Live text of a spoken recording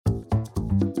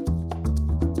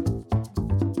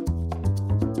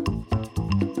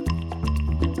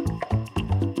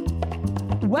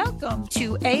Welcome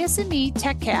to ASME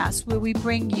TechCast, where we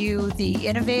bring you the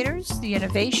innovators, the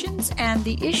innovations, and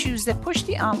the issues that push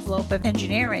the envelope of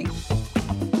engineering.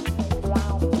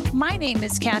 My name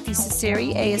is Kathy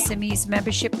Cesari, ASME's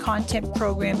Membership Content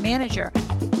Program Manager.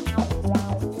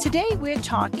 Today, we're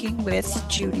talking with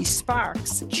Judy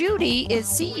Sparks. Judy is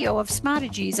CEO of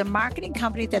Smartegies, a marketing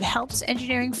company that helps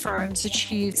engineering firms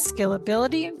achieve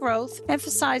scalability and growth,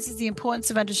 emphasizes the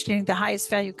importance of understanding the highest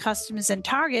value customers and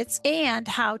targets, and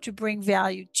how to bring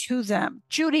value to them.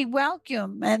 Judy,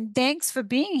 welcome, and thanks for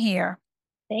being here.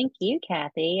 Thank you,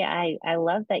 Kathy. I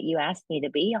love that you asked me to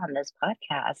be on this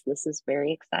podcast. This is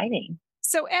very exciting.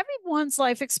 So everyone's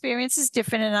life experience is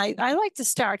different, and I like to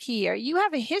start here. You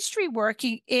have a history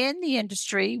working in the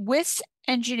industry with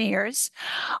engineers.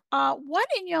 What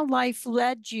in your life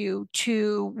led you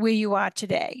to where you are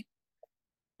today?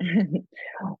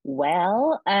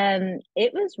 Well,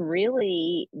 it was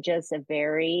really just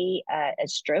a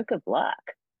stroke of luck,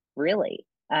 really.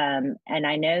 And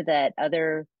I know that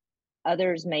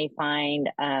others may find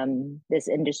this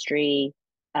industry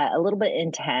a little bit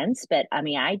intense, but I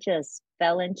mean, I just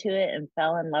fell into it and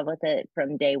fell in love with it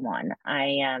from day one.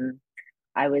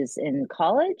 I was in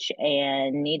college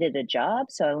and needed a job,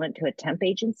 so I went to a temp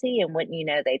agency, and wouldn't you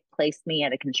know, they placed me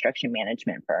at a construction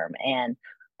management firm, and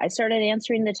I started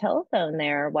answering the telephone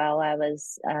there while I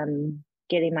was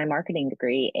getting my marketing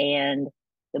degree. And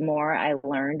the more I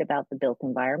learned about the built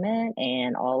environment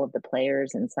and all of the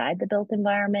players inside the built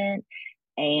environment,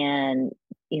 and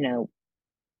you know,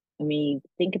 I mean,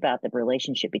 think about the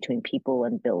relationship between people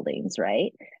and buildings,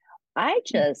 right? I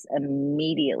just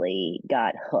immediately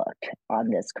got hooked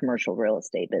on this commercial real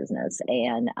estate business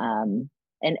and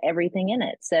everything in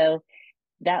it. So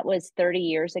that was 30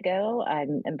 years ago.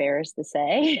 I'm embarrassed to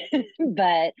say,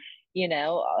 but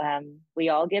we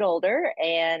all get older,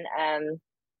 and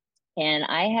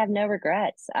I have no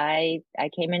regrets. I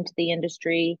came into the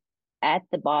industry at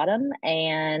the bottom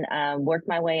and worked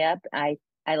my way up.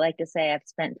 I like to say I've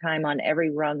spent time on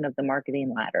every rung of the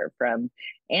marketing ladder, from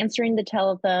answering the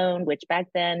telephone, which back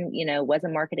then, was a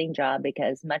marketing job,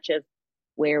 because much of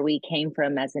where we came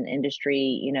from as an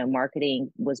industry,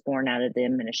 marketing was born out of the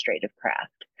administrative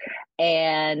craft.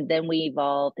 And then we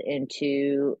evolved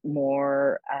into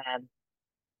more,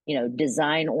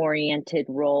 design oriented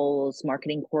roles,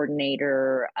 marketing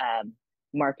coordinator,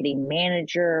 marketing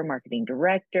manager, marketing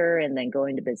director, and then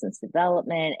going to business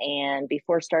development. And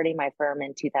before starting my firm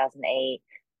in 2008,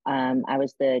 I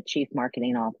was the chief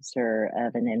marketing officer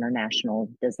of an international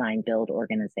design build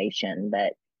organization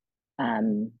that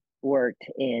worked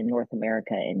in North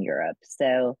America and Europe.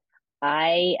 So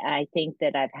I think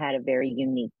that I've had a very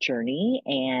unique journey,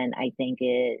 and I think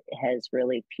it has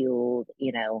really fueled,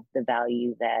 the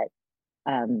value that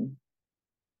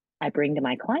I bring to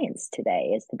my clients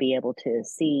today, is to be able to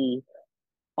see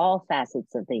all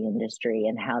facets of the industry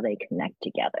and how they connect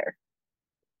together.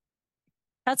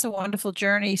 That's a wonderful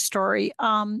journey story.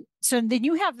 So then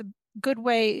you have the good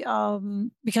way,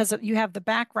 because you have the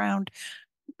background.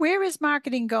 Where is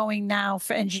marketing going now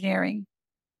for engineering?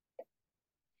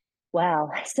 Wow.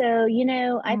 So,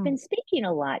 I've been speaking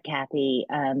a lot, Kathy,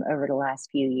 over the last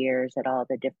few years at all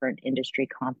the different industry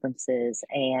conferences.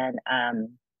 And,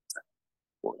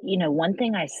 one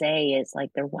thing I say is,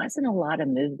 like, there wasn't a lot of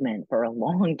movement for a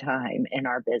long time in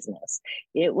our business.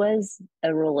 It was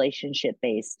a relationship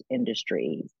based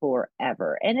industry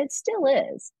forever, and it still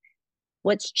is.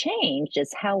 What's changed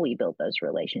is how we build those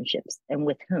relationships and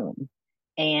with whom.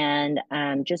 And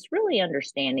just really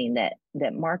understanding that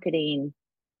marketing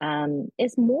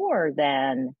is more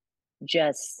than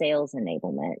just sales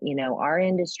enablement. Our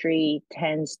industry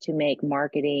tends to make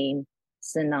marketing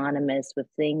synonymous with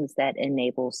things that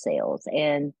enable sales.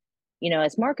 And,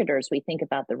 as marketers, we think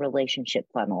about the relationship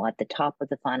funnel. At the top of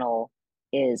the funnel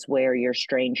is where your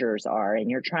strangers are, and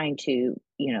you're trying to,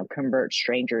 convert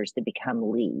strangers to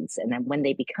become leads. And then when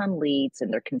they become leads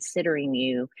and they're considering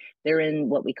you, they're in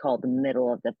what we call the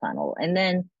middle of the funnel. And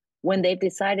then when they've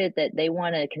decided that they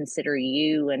want to consider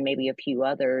you and maybe a few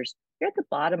others, you're at the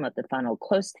bottom of the funnel,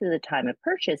 close to the time of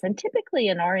purchase. And typically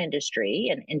in our industry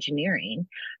and engineering,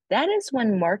 that is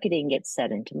when marketing gets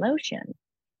set into motion.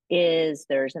 There's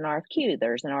an RFQ,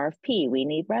 there's an RFP, we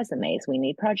need resumes, we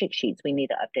need project sheets, we need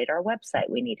to update our website,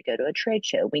 we need to go to a trade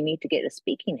show, we need to get a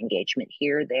speaking engagement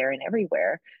here, there, and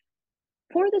everywhere,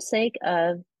 for the sake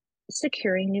of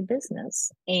securing new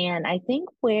business. And I think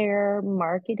where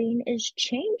marketing is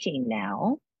changing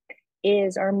now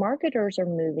is our marketers are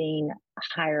moving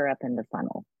higher up in the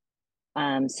funnel.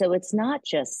 So it's not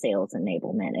just sales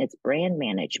enablement, it's brand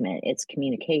management, it's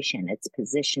communication, it's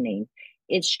positioning,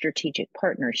 it's strategic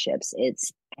partnerships,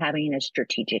 it's having a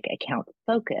strategic account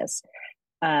focus,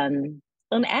 and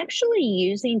actually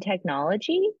using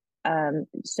technology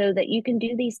so that you can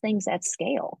do these things at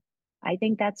scale. I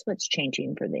think that's what's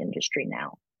changing for the industry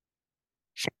now.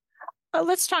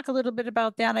 Let's talk a little bit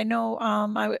about that. I know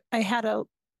I had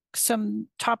some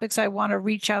topics I want to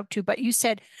reach out to, but you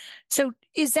said, so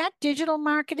is that digital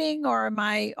marketing or am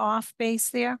I off base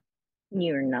there?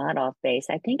 You're not off base.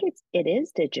 I think it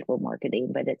is digital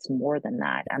marketing, but it's more than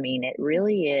that. I mean, it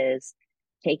really is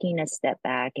taking a step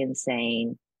back and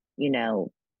saying, you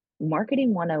know,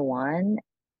 marketing 101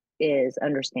 is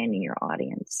understanding your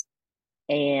audience.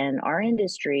 And our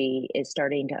industry is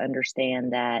starting to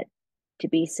understand that to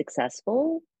be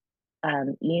successful,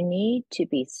 you need to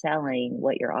be selling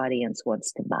what your audience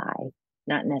wants to buy,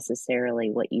 not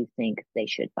necessarily what you think they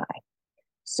should buy.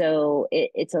 So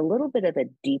it's a little bit of a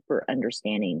deeper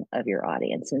understanding of your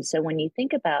audience. And so when you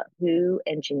think about who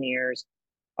engineers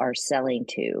are selling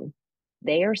to,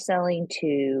 they are selling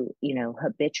to,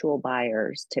 habitual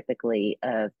buyers, typically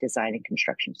of design and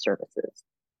construction services.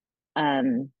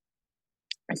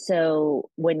 So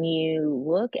when you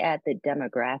look at the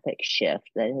demographic shift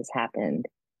that has happened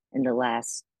in the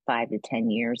last 5 to 10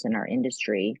 years in our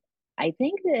industry, I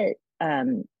think that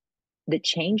the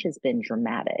change has been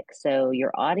dramatic. So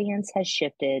your audience has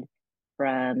shifted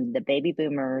from the baby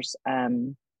boomers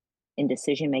in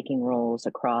decision-making roles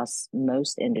across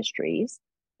most industries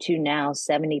to now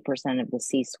 70% of the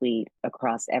C-suite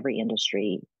across every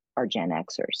industry are Gen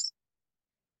Xers.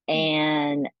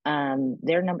 And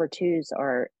their number twos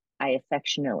are, I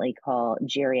affectionately call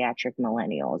geriatric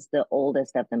millennials, the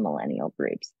oldest of the millennial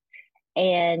groups.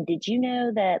 And did you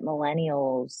know that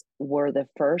millennials were the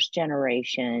first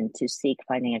generation to seek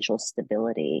financial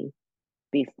stability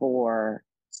before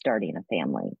starting a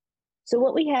family? So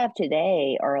what we have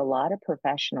today are a lot of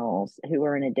professionals who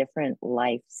are in a different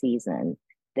life season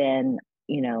than,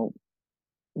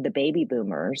 the baby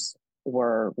boomers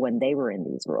were when they were in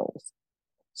these roles.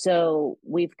 So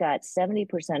we've got 70%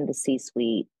 of the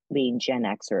C-suite being Gen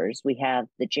Xers. We have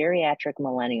the geriatric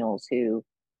millennials who,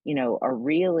 are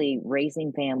really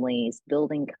raising families,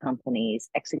 building companies,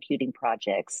 executing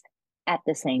projects at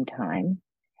the same time.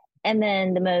 And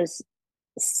then the most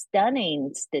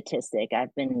stunning statistic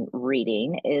I've been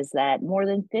reading is that more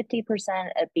than 50%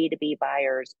 of B2B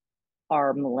buyers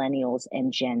are millennials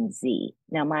and Gen Z.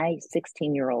 Now, my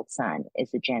 16-year-old son is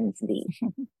a Gen Z.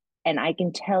 And I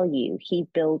can tell you, he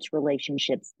builds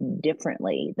relationships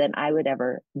differently than I would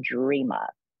ever dream of.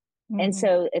 And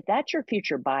so if that's your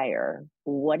future buyer,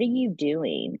 what are you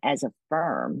doing as a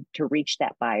firm to reach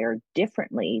that buyer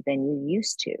differently than you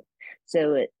used to?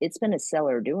 So it's been a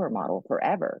seller doer model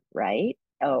forever, right?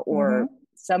 Or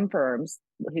some firms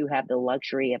who have the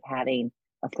luxury of having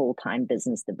a full-time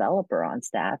business developer on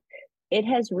staff, it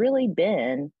has really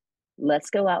been, let's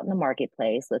go out in the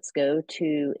marketplace. Let's go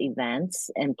to events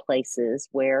and places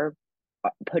where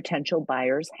potential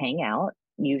buyers hang out,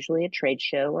 usually a trade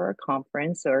show or a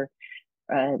conference, or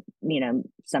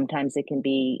sometimes it can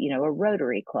be, a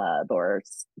Rotary Club or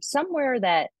somewhere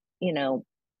that,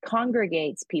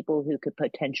 congregates people who could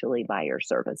potentially buy your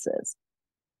services.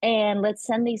 And let's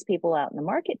send these people out in the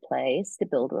marketplace to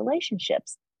build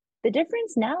relationships. The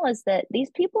difference now is that these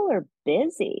people are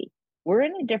busy. We're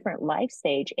in a different life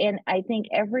stage. And I think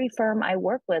every firm I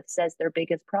work with says their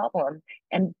biggest problem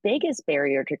and biggest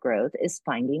barrier to growth is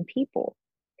finding people.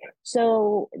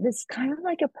 So this kind of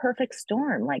like a perfect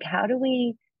storm. Like, how do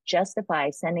we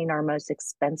justify sending our most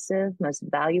expensive, most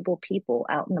valuable people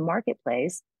out in the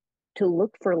marketplace to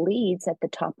look for leads at the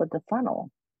top of the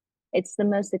funnel? It's the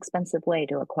most expensive way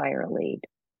to acquire a lead.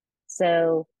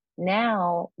 So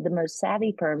now the most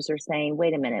savvy firms are saying,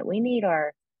 wait a minute, we need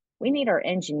our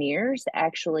engineers to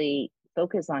actually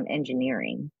focus on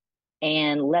engineering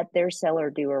and let their seller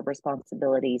doer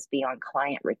responsibilities be on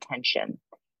client retention.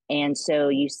 And so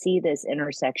you see this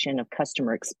intersection of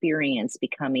customer experience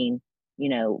becoming,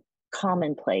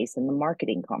 commonplace in the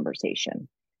marketing conversation,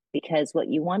 because what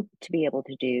you want to be able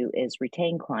to do is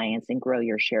retain clients and grow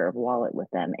your share of wallet with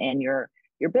them. And your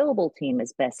billable team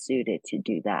is best suited to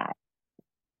do that.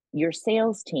 Your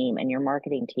sales team and your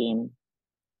marketing team,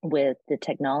 with the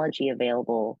technology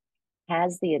available,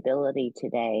 has the ability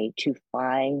today to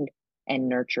find and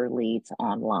nurture leads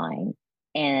online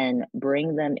and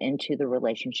bring them into the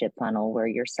relationship funnel where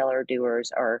your seller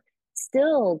doers are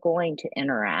still going to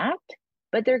interact,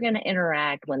 but they're going to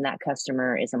interact when that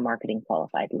customer is a marketing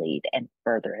qualified lead and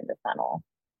further in the funnel.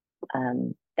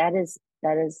 That is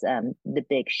the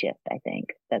big shift, I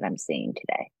think, that I'm seeing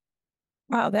today.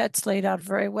 Wow, that's laid out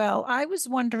very well. I was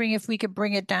wondering if we could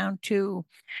bring it down to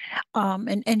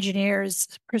an engineer's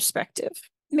perspective.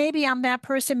 Maybe I'm that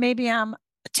person, maybe I'm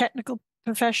a technical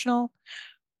professional.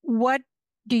 What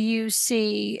do you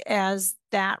see as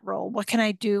that role? What can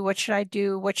I do? What should I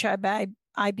do? What should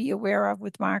I be aware of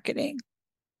with marketing?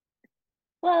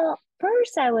 Well,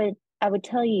 first I would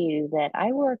tell you that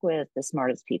I work with the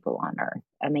smartest people on earth.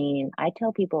 I mean, I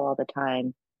tell people all the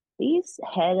time, these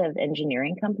head of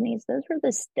engineering companies, those are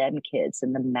the STEM kids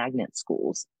in the magnet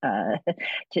schools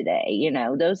today.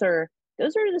 Those are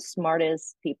the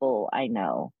smartest people I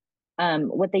know.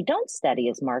 What they don't study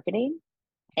is marketing,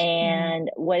 Mm, and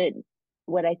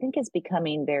what I think is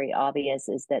becoming very obvious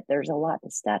is that there's a lot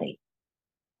to study.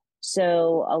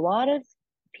 So a lot of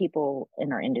people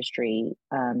in our industry,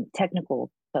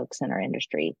 technical folks in our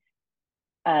industry,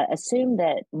 assume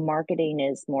that marketing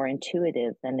is more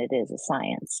intuitive than it is a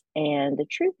science. And the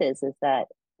truth is that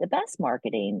the best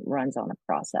marketing runs on a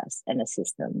process and a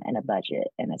system and a budget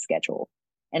and a schedule,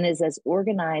 and is as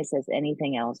organized as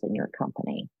anything else in your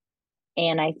company.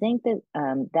 And I think that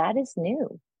that is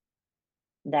new.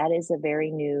 That is a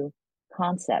very new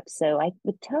concept. So I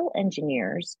would tell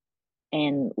engineers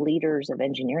and leaders of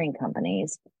engineering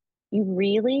companies, you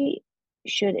really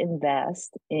should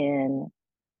invest in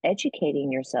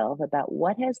educating yourself about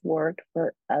what has worked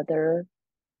for other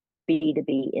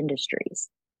B2B industries.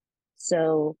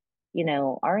 So,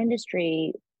 our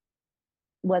industry,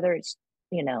 whether it's,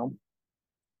 you know,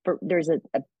 there's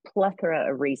a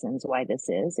plethora of reasons why this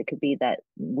is. It could be that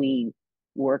we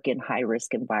work in high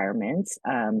risk environments,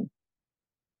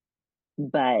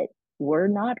 but we're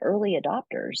not early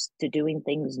adopters to doing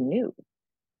things new.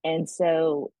 And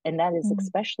that is mm,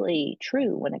 especially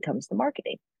true when it comes to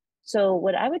marketing. So,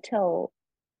 what I would tell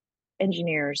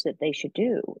engineers that they should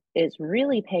do is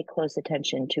really pay close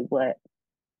attention to what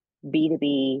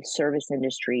B2B service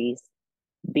industries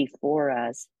before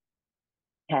us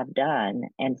have done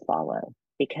and follow,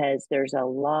 because there's a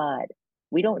lot,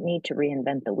 we don't need to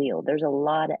reinvent the wheel. There's a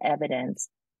lot of evidence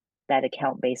that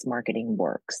account based marketing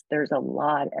works. There's a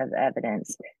lot of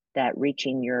evidence that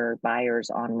reaching your buyers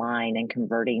online and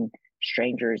converting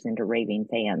strangers into raving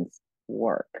fans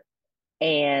work.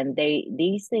 And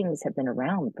these things have been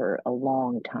around for a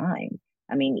long time.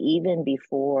 I mean, even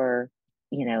before,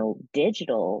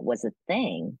 digital was a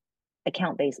thing,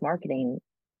 account based marketing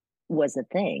was a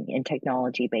thing in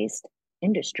technology based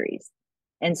industries.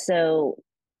 And so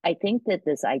I think that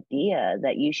this idea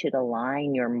that you should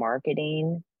align your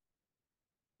marketing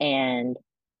and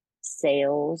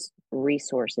sales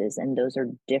resources, and those are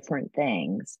different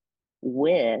things,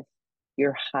 with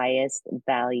your highest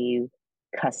value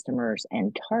customers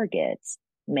and targets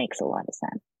makes a lot of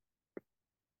sense.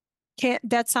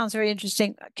 that sounds very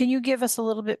interesting. Can you give us a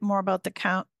little bit more about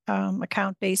the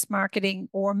account-based marketing,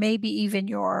 or maybe even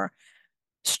your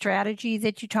strategy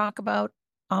that you talk about?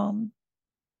 Um,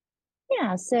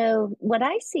 Yeah, so what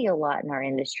I see a lot in our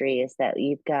industry is that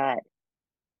you've got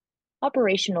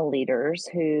operational leaders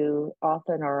who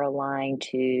often are aligned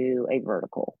to a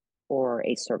vertical or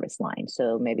a service line.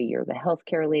 So maybe you're the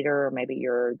healthcare leader, or maybe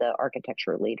you're the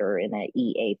architecture leader in an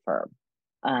EA firm,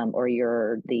 or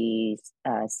you're the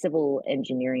civil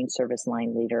engineering service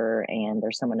line leader, and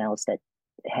there's someone else that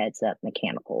heads up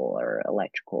mechanical or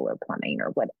electrical or plumbing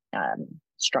or what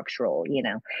structural.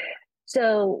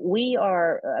 So we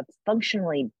are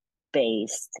functionally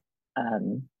based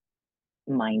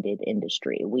minded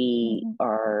industry. We mhm.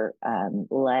 are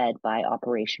led by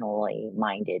operationally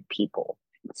minded people.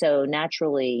 So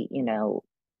naturally,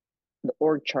 the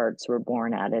org charts were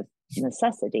born out of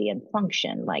necessity and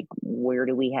function. Like, where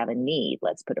do we have a need?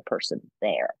 Let's put a person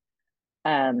there.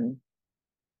 Um,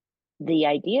 the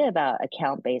idea about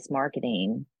account based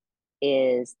marketing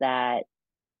is that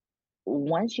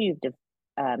once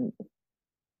um,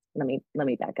 let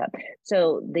me back up.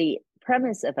 So the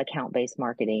premise of account based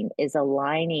marketing is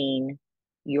aligning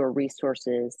your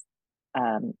resources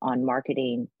on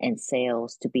marketing and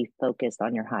sales to be focused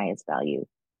on your highest value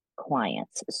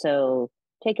clients. So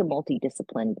take a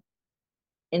multidisciplined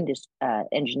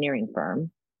engineering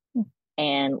firm,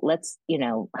 and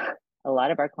a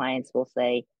lot of our clients will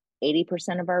say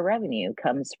 80% of our revenue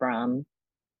comes from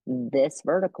this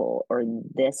vertical or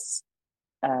this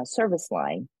service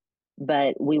line,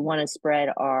 but we want to spread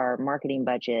our marketing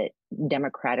budget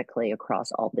democratically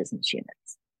across all business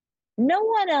units. No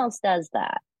one else does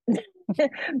that.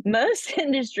 Most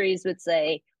industries would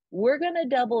say, we're going to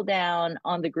double down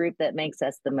on the group that makes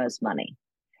us the most money.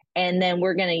 And then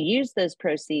we're going to use those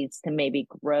proceeds to maybe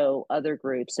grow other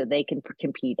groups so they can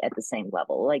compete at the same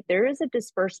level. Like, there is a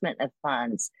disbursement of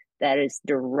funds that is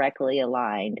directly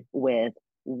aligned with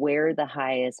where the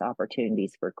highest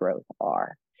opportunities for growth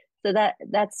are. So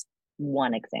that's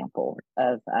one example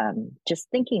of just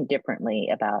thinking differently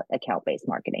about account-based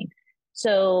marketing.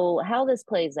 So how this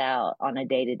plays out on a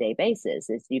day-to-day basis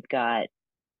is you've got,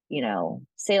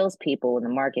 salespeople in the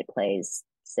marketplace,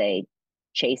 say,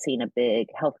 chasing a big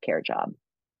healthcare job.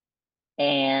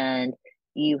 And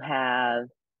you have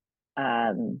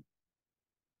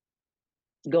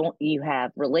you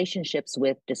have relationships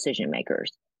with decision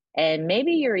makers. And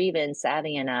maybe you're even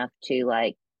savvy enough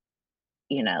to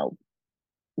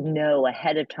know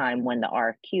ahead of time when the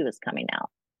RFQ is coming out.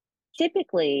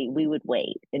 Typically, we would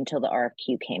wait until the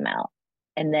RFQ came out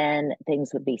and then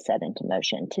things would be set into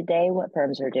motion. Today, what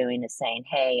firms are doing is saying,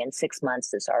 hey, in 6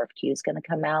 months, this RFQ is going to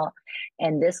come out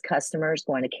and this customer is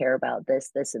going to care about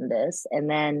this, this, and this. And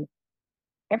then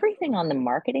everything on the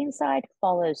marketing side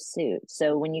follows suit.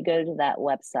 So when you go to that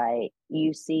website,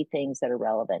 you see things that are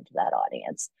relevant to that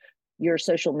audience. Your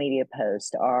social media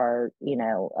posts are,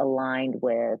 aligned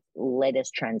with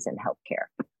latest trends in healthcare.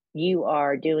 You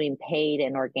are doing paid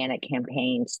and organic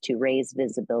campaigns to raise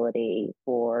visibility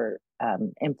for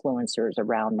influencers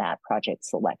around that project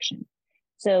selection.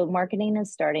 So marketing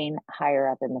is starting higher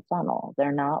up in the funnel.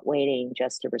 They're not waiting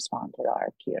just to respond to the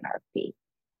RFQ and RFP.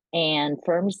 And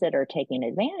firms that are taking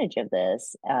advantage of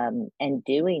this and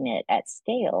doing it at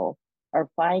scale are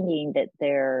finding that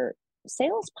their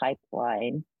sales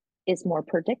pipeline is more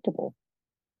predictable,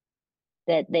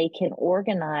 that they can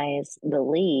organize the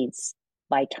leads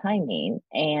by timing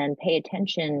and pay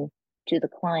attention to the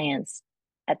clients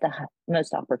at the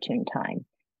most opportune time,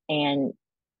 and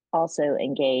also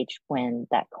engage when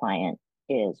that client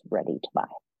is ready to buy.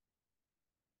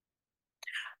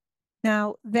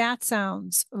 Now, that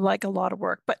sounds like a lot of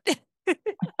work, but you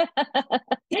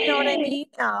know what I mean?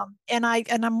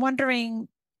 And I'm wondering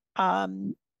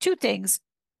two things.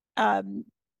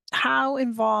 How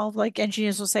involved, like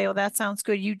engineers will say, oh, that sounds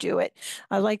good, you do it.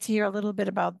 I'd like to hear a little bit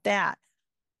about that.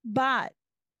 But,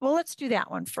 well, let's do that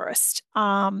one first.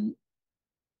 How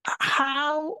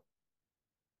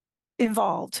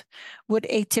involved would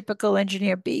a typical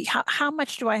engineer be? How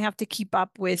much do I have to keep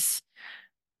up with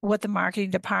what the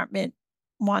marketing department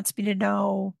wants me to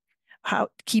know? How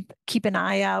keep an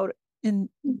eye out in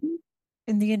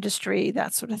the industry,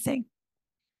 that sort of thing?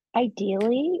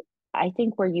 Ideally, I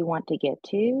think where you want to get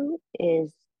to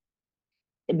is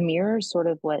mirrors sort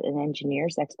of what an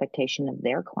engineer's expectation of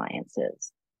their clients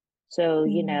is. So,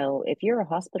 if you're a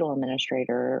hospital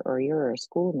administrator or you're a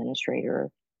school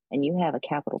administrator and you have a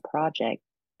capital project,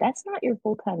 that's not your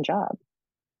full-time job.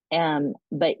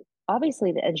 But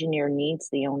obviously the engineer needs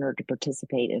the owner to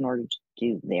participate in order to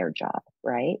do their job,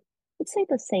 right? Let's say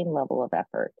the same level of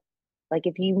effort. Like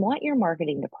if you want your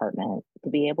marketing department to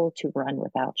be able to run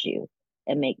without you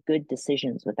and make good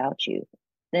decisions without you,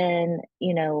 then,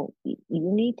 you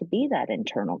need to be that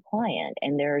internal client.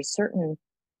 And there are certain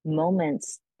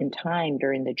moments in time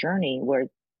during the journey where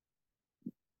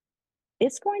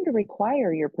it's going to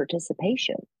require your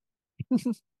participation.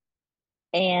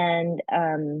 And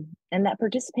that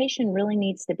participation really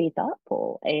needs to be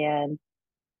thoughtful. And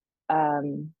a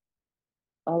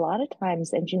lot of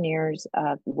times engineers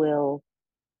will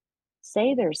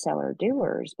say they're seller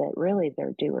doers, but really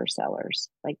they're doer sellers.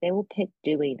 Like they will pick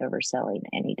doing over selling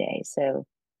any day. So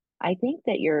I think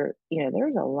that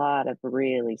there's a lot of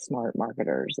really smart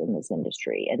marketers in this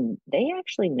industry, and they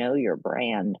actually know your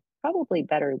brand probably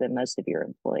better than most of your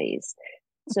employees.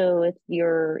 So if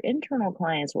your internal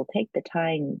clients will take the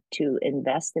time to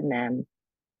invest in them,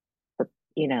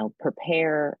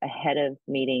 prepare ahead of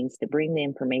meetings to bring the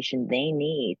information they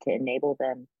need to enable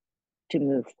them to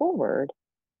move forward,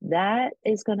 that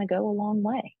is going to go a long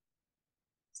way.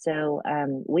 So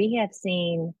we have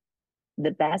seen the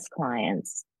best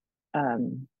clients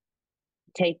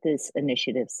take this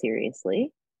initiative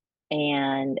seriously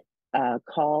and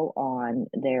call on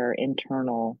their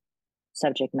internal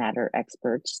subject matter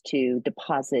experts to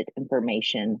deposit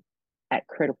information at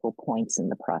critical points in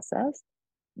the process.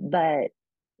 But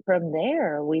from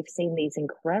there, we've seen these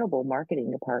incredible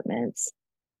marketing departments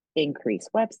increase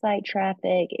website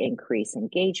traffic, increase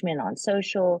engagement on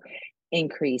social,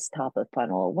 increase top of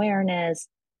funnel awareness,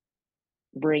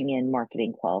 bring in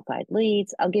marketing qualified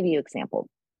leads. I'll give you an example.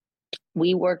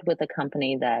 We worked with a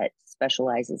company that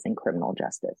specializes in criminal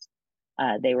justice.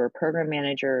 They were program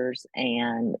managers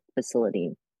and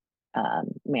facility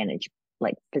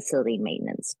facility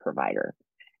maintenance provider.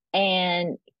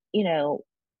 And,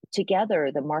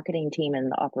 together the marketing team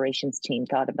and the operations team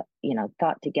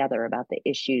thought together about the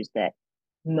issues that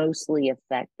mostly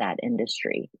affect that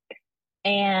industry.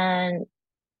 And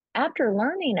after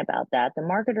learning about that, the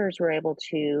marketers were able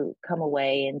to come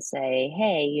away and say,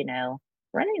 hey,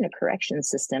 running a correction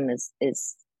system is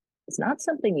not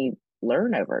something you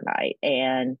learn overnight.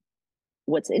 And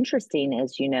what's interesting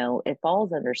is, it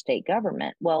falls under state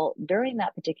government. Well, during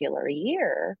that particular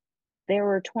year, there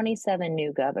were 27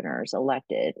 new governors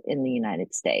elected in the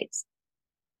United States.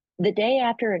 The day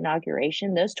after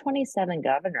inauguration, those 27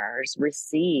 governors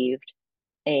received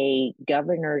a new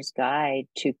governor's guide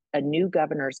to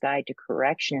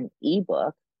correction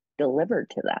ebook delivered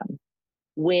to them,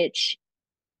 which,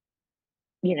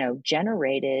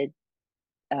 generated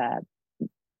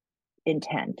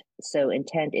intent. So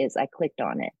intent is I clicked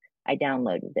on it, I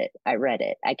downloaded it, I read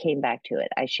it, I came back to it,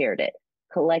 I shared it,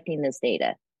 collecting this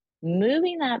data,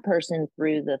 moving that person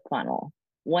through the funnel.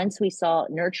 Once we saw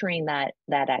nurturing that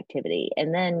activity,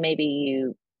 and then maybe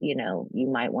you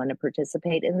might want to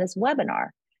participate in this webinar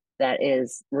that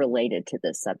is related to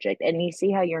this subject. And you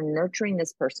see how you're nurturing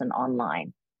this person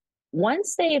online.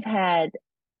 Once they've had,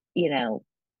 a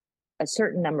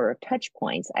certain number of touch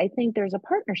points, I think there's a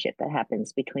partnership that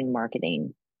happens between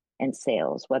marketing and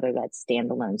sales, whether that's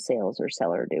standalone sales or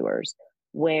seller doers,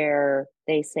 where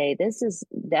they say, this is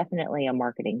definitely a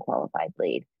marketing qualified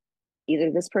lead. Either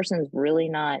this person's really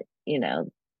not,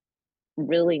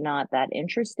 really not that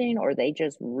interesting, or they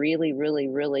just really, really,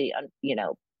 really,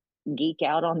 geek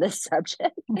out on this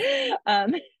subject.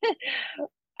 I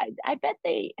bet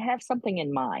they have something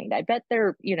in mind. I bet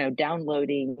they're,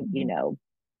 downloading,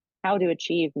 how to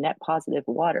achieve net positive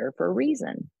water for a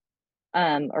reason,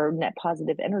 or net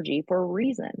positive energy for a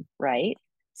reason, right?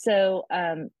 So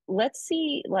let's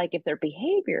see, like, if their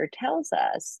behavior tells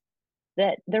us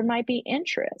that there might be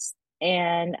interest,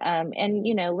 and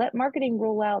let marketing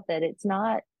rule out that it's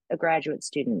not a graduate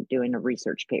student doing a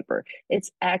research paper.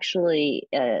 It's actually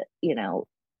a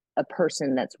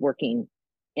person that's working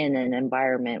in an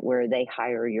environment where they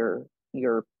hire your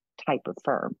type of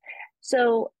firm.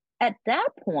 So at that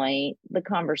point, the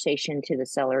conversation to the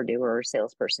seller, doer, or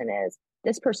salesperson is,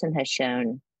 this person has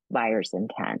shown buyer's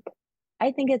intent.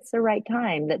 I think it's the right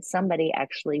time that somebody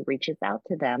actually reaches out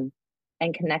to them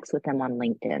and connects with them on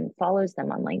LinkedIn, follows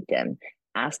them on LinkedIn,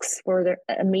 asks for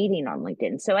a meeting on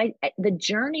LinkedIn. So the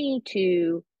journey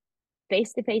to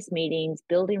face-to-face meetings,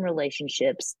 building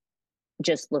relationships,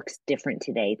 just looks different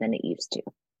today than it used to.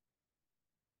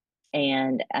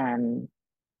 And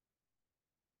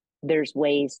there's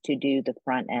ways to do the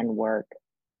front end work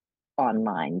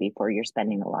online before you're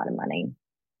spending a lot of money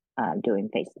doing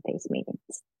face-to-face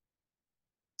meetings.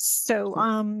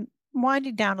 So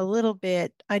winding down a little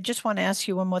bit, I just want to ask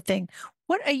you one more thing.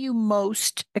 What are you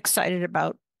most excited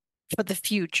about for the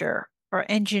future for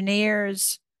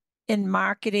engineers in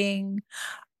marketing?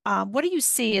 What do you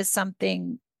see as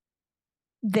something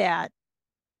that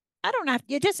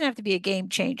it doesn't have to be a game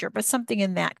changer, but something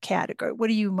in that category? What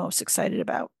are you most excited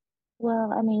about?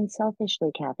 Well, I mean, selfishly,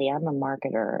 Kathy, I'm a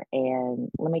marketer, and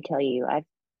let me tell you,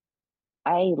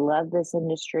 I love this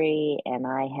industry, and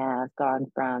I have gone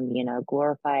from,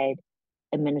 glorified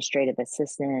administrative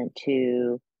assistant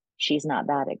to she's not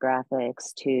bad at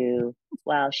graphics to,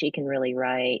 wow, she can really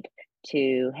write,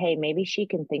 to, hey, maybe she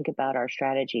can think about our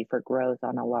strategy for growth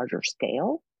on a larger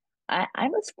scale. I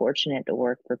was fortunate to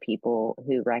work for people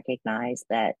who recognize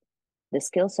that the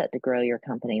skill set to grow your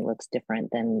company looks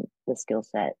different than the skill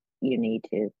set you need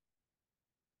to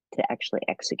actually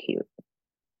execute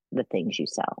the things you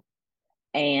sell,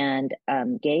 and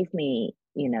gave me,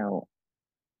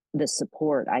 the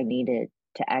support I needed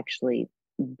to actually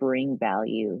bring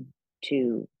value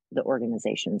to the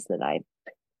organizations that I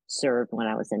served when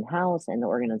I was in house and the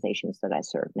organizations that I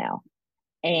serve now.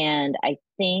 And I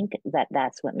think that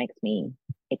that's what makes me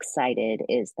excited,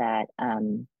 is that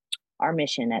our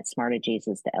mission at Smartegies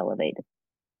is to elevate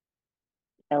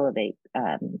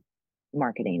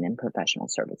marketing and professional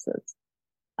services.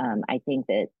 I think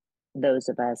that those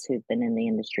of us who've been in the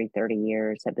industry 30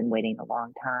 years have been waiting a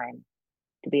long time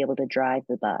to be able to drive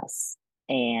the bus.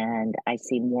 And I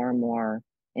see more and more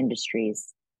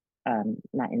industries,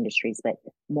 not industries, but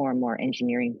more and more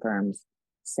engineering firms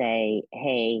say,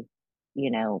 hey,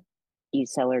 you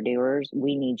seller doers,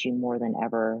 we need you more than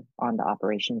ever on the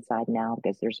operations side now,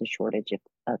 because there's a shortage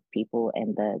of people,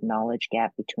 and the knowledge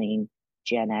gap between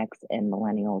Gen X and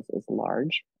millennials is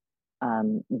large.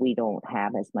 We don't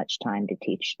have as much time to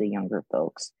teach the younger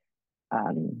folks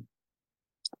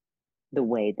the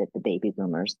way that the baby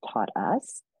boomers taught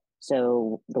us.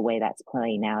 So the way that's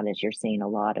playing out is you're seeing a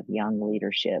lot of young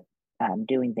leadership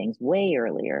doing things way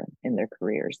earlier in their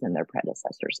careers than their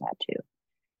predecessors had to.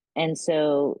 And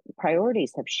so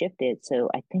priorities have shifted. So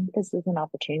I think this is an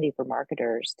opportunity for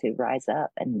marketers to rise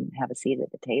up and have a seat at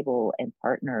the table and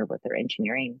partner with their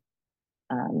engineering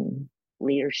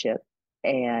leadership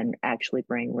and actually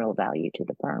bring real value to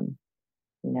the firm.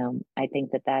 I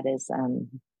think that is the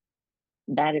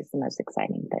most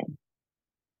exciting thing.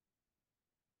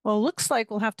 Well, looks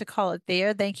like we'll have to call it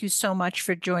there. Thank you so much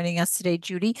for joining us today,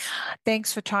 Judy.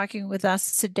 Thanks for talking with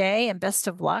us today, and best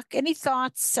of luck. Any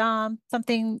thoughts,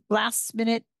 something last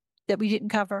minute that we didn't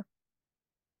cover?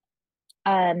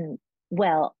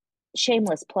 Well,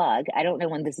 shameless plug. I don't know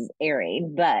when this is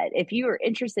airing, but if you are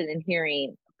interested in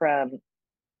hearing from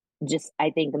just,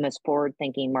 I think, the most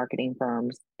forward-thinking marketing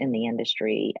firms in the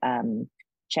industry,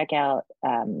 check out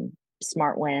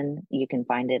SmartWin. You can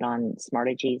find it on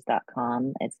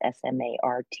smartegies.com. It's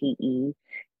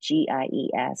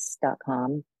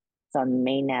SmarteGies.com. It's on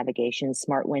main navigation,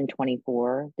 SmartWin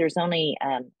 24. There's only,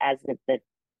 as of the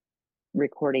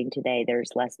recording today,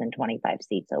 there's less than 25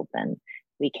 seats open.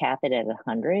 We cap it at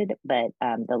 100, but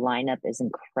the lineup is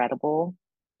incredible.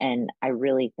 And I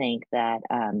really think that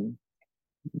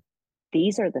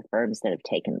these are the firms that have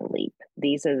taken the leap.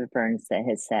 These are the firms that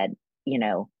have said,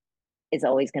 it's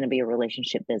always going to be a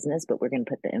relationship business, but we're going to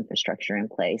put the infrastructure in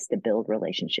place to build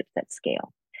relationships at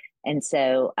scale. And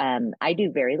so I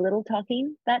do very little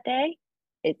talking that day.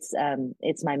 It's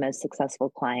my most successful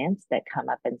clients that come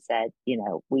up and said,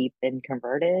 we've been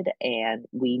converted and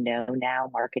we know now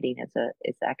marketing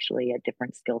is actually a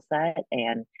different skill set.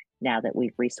 And now that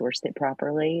we've resourced it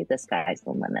properly, the sky's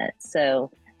the limit.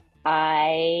 So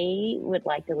I would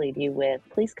like to leave you with,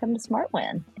 please come to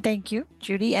SmartWin. Thank you,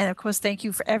 Judy. And of course, thank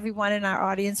you for everyone in our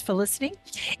audience for listening.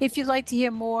 If you'd like to hear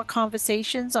more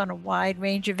conversations on a wide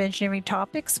range of engineering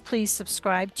topics, please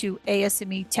subscribe to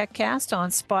ASME TechCast on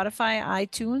Spotify,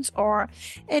 iTunes, or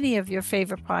any of your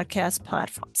favorite podcast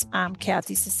platforms. I'm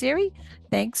Kathy Cesari.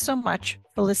 Thanks so much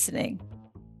for listening.